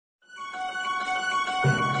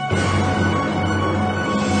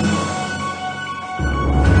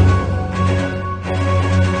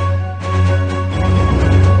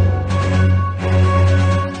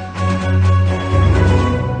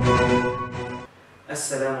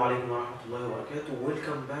Assalamu alaikum wa rahmatullahi wa barakatuh.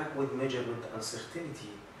 Welcome back with measurement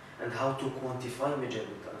uncertainty and how to quantify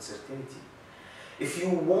measurement uncertainty. If you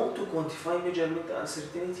want to quantify measurement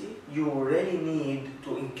uncertainty, you really need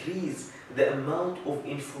to increase the amount of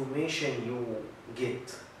information you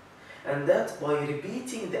get. And that by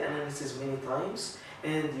repeating the analysis many times,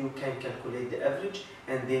 and you can calculate the average,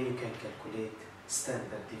 and then you can calculate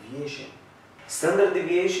standard deviation. Standard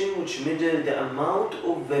deviation, which measures the amount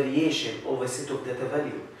of variation of a set of data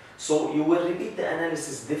value. So you will repeat the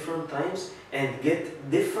analysis different times and get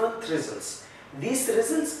different results. These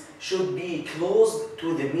results should be close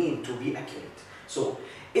to the mean to be accurate. So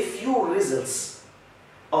if your results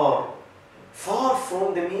are far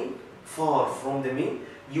from the mean,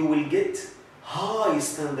 you will get high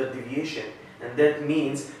standard deviation, and that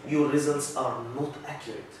means your results are not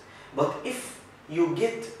accurate. But if you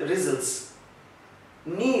get results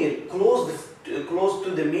close to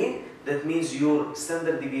the mean, that means your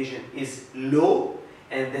standard deviation is low,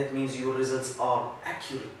 and that means your results are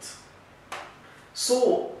accurate.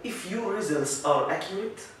 So if your results are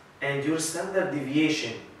accurate and your standard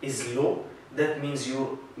deviation is low, that means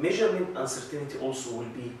your measurement uncertainty also will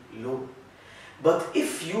be low. But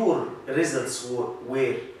if your results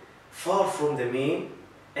were far from the mean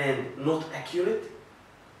and not accurate,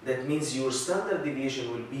 that means your standard deviation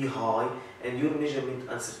will be high and your measurement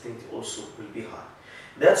uncertainty also will be high.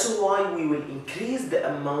 That's why we will increase the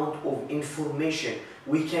amount of information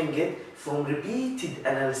we can get from repeated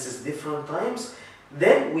analysis different times.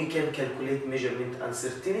 Then we can calculate measurement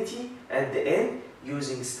uncertainty at the end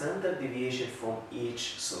using standard deviation from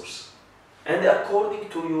each source. And according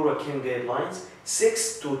to EuroChem guidelines,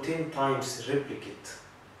 6 to 10 times replicate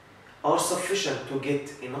are sufficient to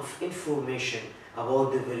get enough information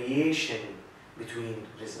about the variation between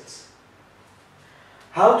results.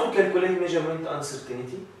 How to calculate measurement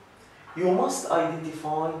uncertainty? You must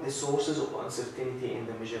identify the sources of uncertainty in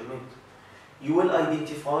the measurement. You will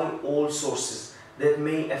identify all sources that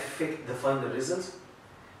may affect the final results,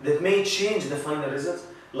 that may change the final results,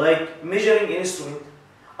 like measuring instrument,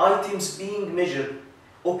 items being measured,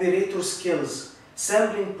 operator skills,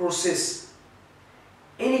 sampling process,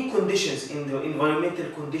 any conditions in the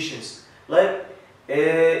environmental conditions, like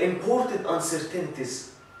imported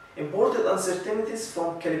uncertainties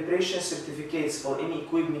from calibration certificates for any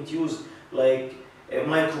equipment used, like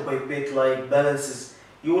micropipette, like balances.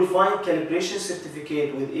 You will find calibration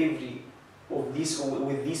certificate with every of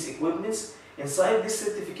these equipments. Inside this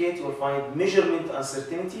certificate, you will find measurement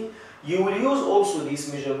uncertainty. You will use also these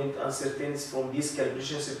measurement uncertainties from these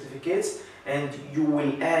calibration certificates, and you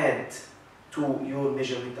will add to your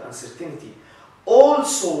measurement uncertainty all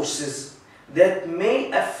sources that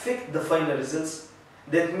may affect the final results,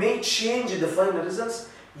 that may change the final results,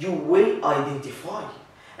 you will identify.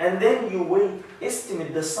 And then you will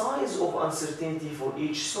estimate the size of uncertainty for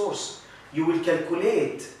each source. You will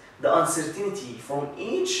calculate the uncertainty from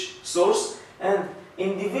each source, and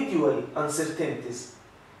individual uncertainties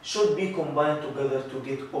should be combined together to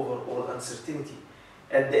get overall uncertainty.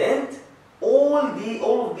 At the end, all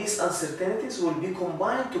of these uncertainties will be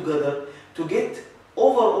combined together to get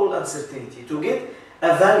overall uncertainty, to get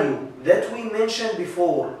a value that we mentioned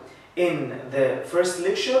before in the first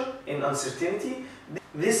lecture in uncertainty.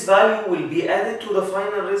 This value will be added to the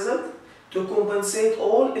final result to compensate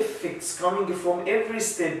all effects coming from every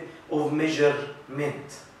step of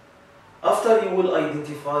measurement. After you will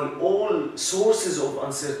identify all sources of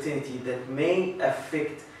uncertainty that may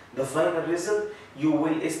affect the final result, you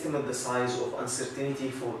will estimate the size of uncertainty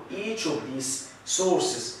for each of these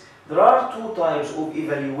sources. There are two types of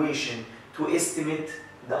evaluation to estimate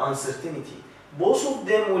the uncertainty. Both of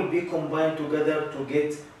them will be combined together to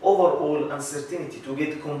get overall uncertainty, to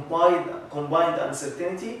get combined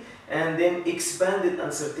uncertainty, and then expanded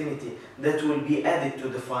uncertainty that will be added to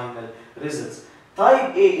the final results.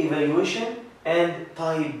 Type A evaluation and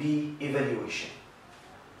Type B evaluation.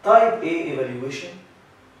 Type A evaluation,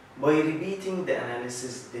 by repeating the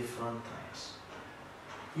analysis different times.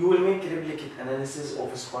 You will make replicate analysis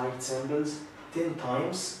of spiked samples 10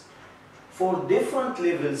 times for different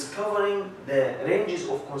levels covering the ranges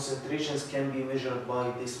of concentrations can be measured by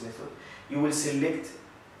this method. You will select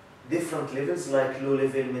different levels like low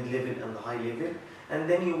level, mid level and high level, and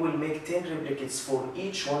then you will make 10 replicates for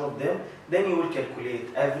each one of them. Then you will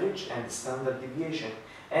calculate average and standard deviation.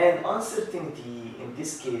 And uncertainty in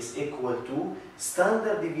this case equal to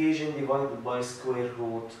standard deviation divided by square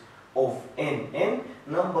root of n. N,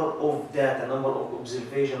 number of data, number of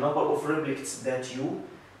observation, number of replicates that you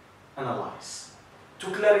analyze. To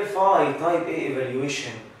clarify type A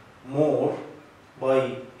evaluation more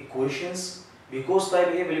by equations, because type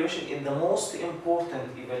A evaluation is the most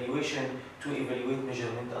important evaluation to evaluate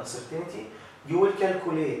measurement uncertainty. You will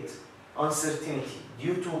calculate uncertainty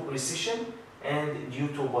due to precision and due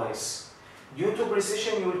to bias. Due to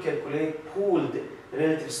precision, you will calculate pooled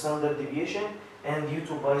relative standard deviation, and due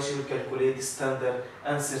to bias, you will calculate standard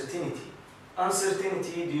uncertainty.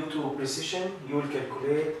 Uncertainty due to precision, you will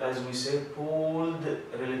calculate, as we said, pooled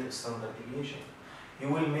relative standard deviation. You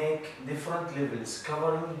will make different levels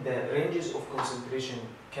covering the ranges of concentration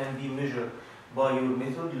can be measured by your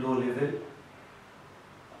method: low level,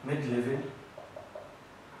 mid level,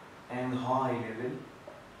 and high level.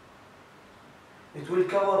 It will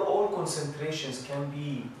cover all concentrations can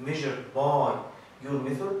be measured by your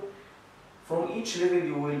method. From each level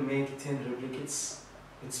you will make 10 replicates.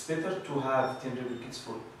 It's better to have 10 replicates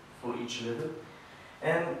for each level.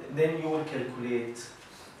 And then you will calculate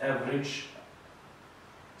average,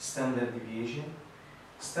 standard deviation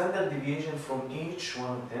from each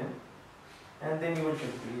one of them. And then you will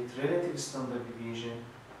calculate relative standard deviation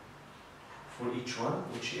for each one,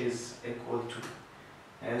 which is equal to,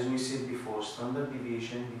 as we said before, standard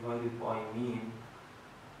deviation divided by mean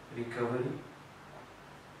recovery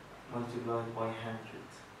multiplied by 100.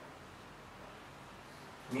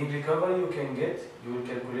 Mean recovery you can get, you will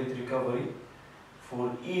calculate recovery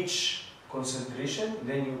for each concentration,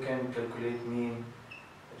 then you can calculate mean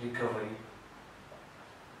recovery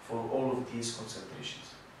for all of these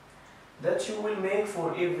concentrations. That you will make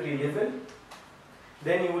for every level.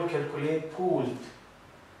 Then you will calculate pooled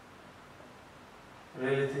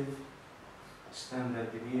relative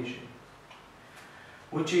standard deviation,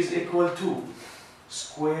 which is equal to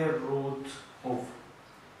square root of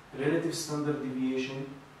relative standard deviation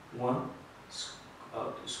 1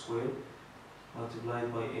 squared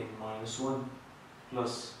multiplied by n minus 1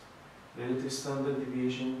 plus relative standard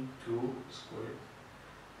deviation 2 squared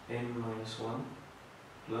n minus 1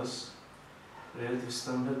 plus relative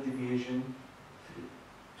standard deviation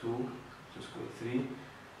 2 squared 3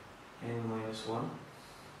 n minus 1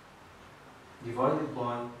 divided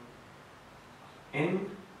by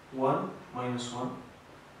n1 minus 1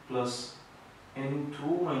 plus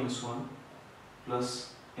n2 minus 1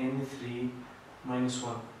 plus n3 minus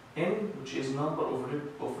 1. N, which is number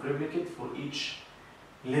of replicate for each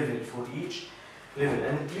level,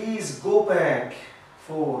 And please go back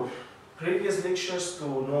for previous lectures to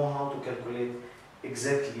know how to calculate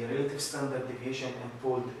exactly relative standard deviation and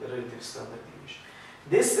pooled relative standard deviation.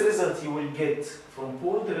 This result you will get from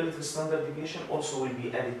pooled relative standard deviation also will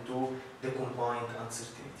be added to the combined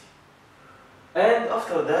uncertainty. And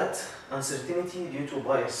after that, uncertainty due to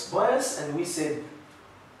bias. And we said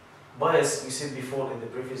before in the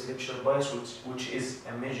previous lecture, bias which is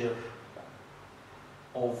a measure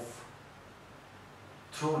of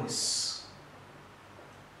trueness.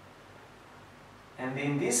 And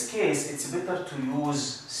in this case, it's better to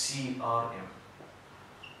use CRM.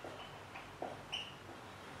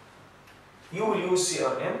 You will use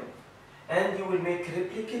CRM and you will make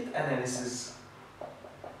replicate analysis.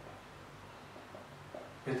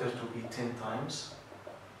 Better to be 10 times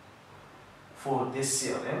for this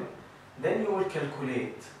CRM. Then you will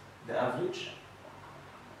calculate the average,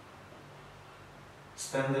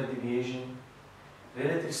 standard deviation,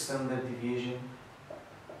 relative standard deviation,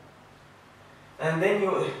 and then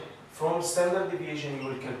from standard deviation you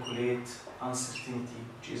will calculate uncertainty,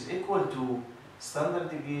 which is equal to standard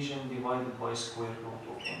deviation divided by square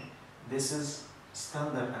root of n. This is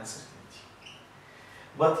standard uncertainty.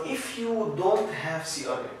 But if you don't have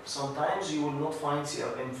CRM, sometimes you will not find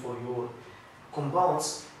CRM for your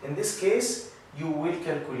compounds. In this case, you will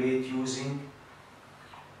calculate using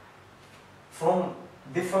from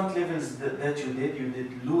different levels that you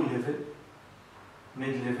did low level,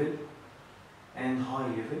 mid level, and high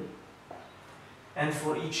level. And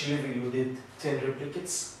for each level you did 10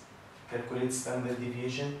 replicates, calculate standard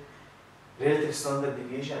deviation, relative standard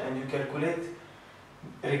deviation, and you calculate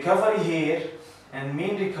recovery here and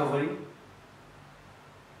mean recovery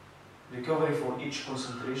for each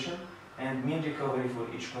concentration, and mean recovery for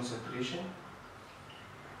each concentration.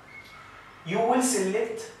 You will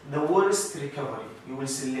select the worst recovery. You will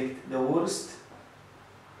select the worst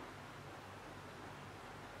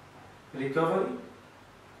recovery.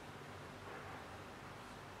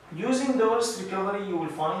 Using the worst recovery, you will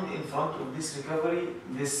find in front of this recovery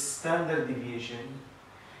this standard deviation.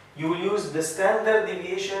 You will use the standard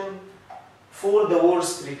deviation for the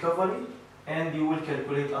worst recovery, and you will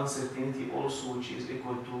calculate uncertainty also, which is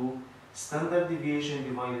equal to standard deviation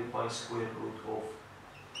divided by square root of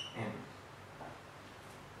n.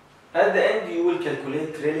 At the end, you will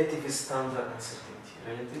calculate relative standard uncertainty.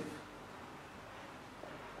 Relative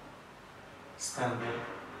standard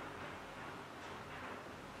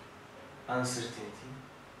uncertainty,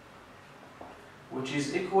 which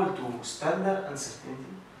is equal to standard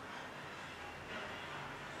uncertainty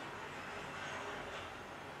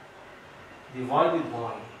divided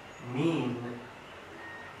by mean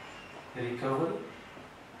recovery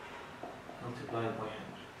multiplied by 100.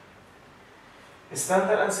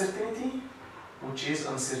 Standard uncertainty, which is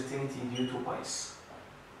uncertainty due to bias,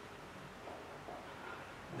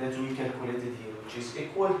 that we calculated here, which is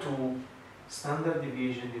equal to standard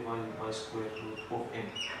deviation divided by square root of n.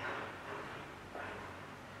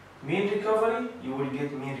 Mean recovery, you will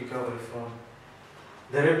get mean recovery from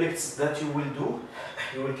the replics that you will do.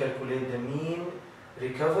 You will calculate the mean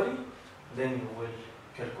recovery, then you will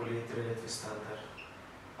calculate relative standard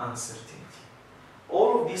uncertainty.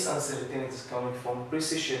 All of these uncertainties coming from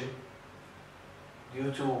precision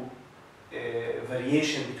due to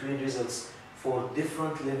variation between results for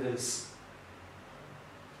different levels,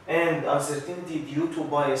 and uncertainty due to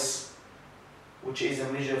bias, which is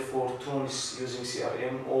a measure for trueness using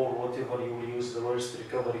CRM or whatever you will use the worst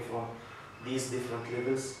recovery from these different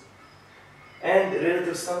levels. And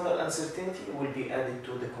relative standard uncertainty will be added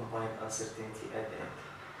to the combined uncertainty at the end.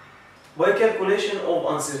 By calculation of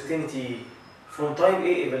uncertainty from type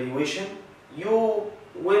A evaluation, you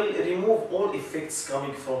will remove all effects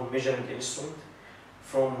coming from measuring instrument,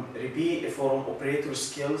 from operator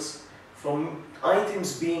skills, from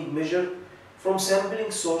items being measured, from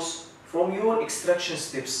sampling source, from your extraction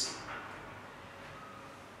steps.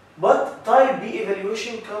 But type B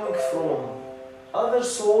evaluation coming from other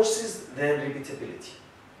sources than repeatability.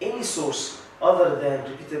 Any source other than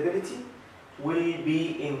repeatability will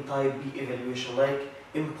be in type B evaluation, like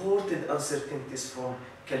imported uncertainties from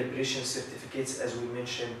calibration certificates, as we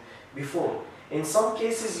mentioned before. In some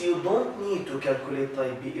cases, you don't need to calculate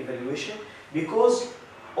type B evaluation because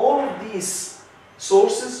all of these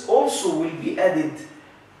sources also will be added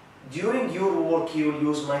during your work. You will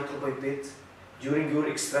use micropipette. During your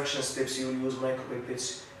extraction steps, you will use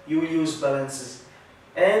micropipettes. You will use balances.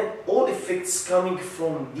 And all effects coming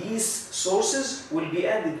from these sources will be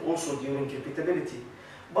added also during repeatability.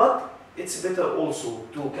 But it's better also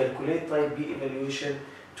to calculate type B evaluation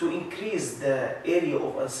to increase the area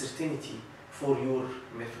of uncertainty for your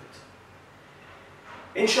method.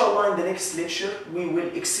 Inshallah, in the next lecture, we will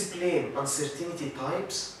explain uncertainty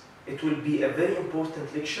types. It will be a very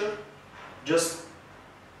important lecture. Just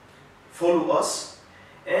follow us,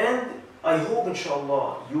 and I hope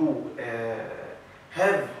inshallah you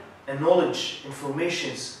have a knowledge,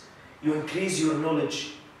 informations, you increase your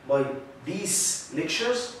knowledge by these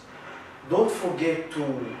lectures. Don't forget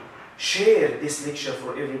to share this lecture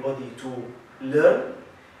for everybody to learn,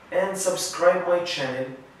 and subscribe my channel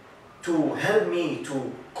to help me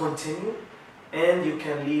to continue, and you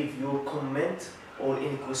can leave your comment or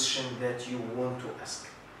any question that you want to ask.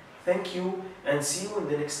 Thank you, and see you in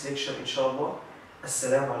the next lecture inshallah.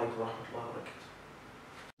 Assalamu alaikum wa rahmatullahi wa barakatuh.